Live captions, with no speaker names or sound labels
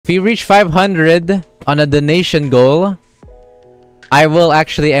you reach 500 on a donation goal, I will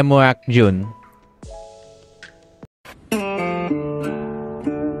actually Emuach June.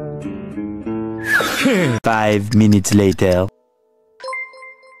 Five minutes later.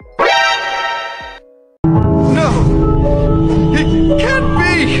 No! It can't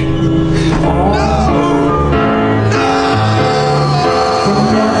be! No!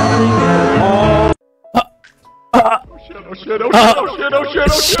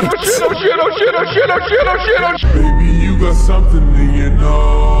 Baby, you got something in your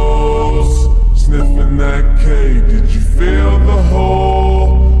nose. Sniffing that K, did you feel the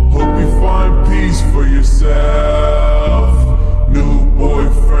hole? Hope you find peace for yourself. New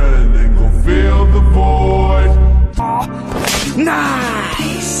boyfriend ain't gon' fill the void.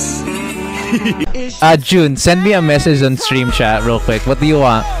 Nice! June, send me a message on stream chat real quick. What do you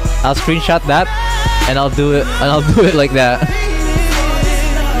want? I'll screenshot that and I'll do it like that.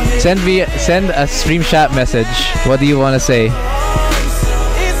 Send a stream chat message. What do you want to say?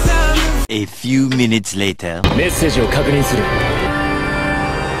 A few minutes later. Messageを確認する。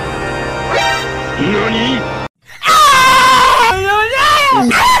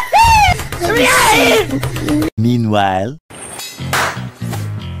Meanwhile.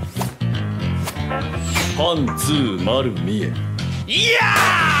 パンツー丸見え。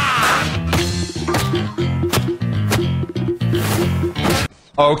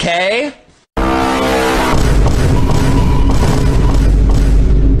Okay?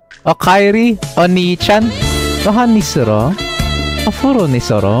 Kairi, Oni-chan, Tohan ni Soro, Furo ni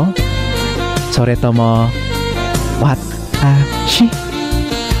Soro, Soretomo, Watashi.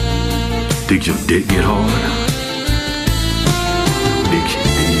 Did your dick get hard?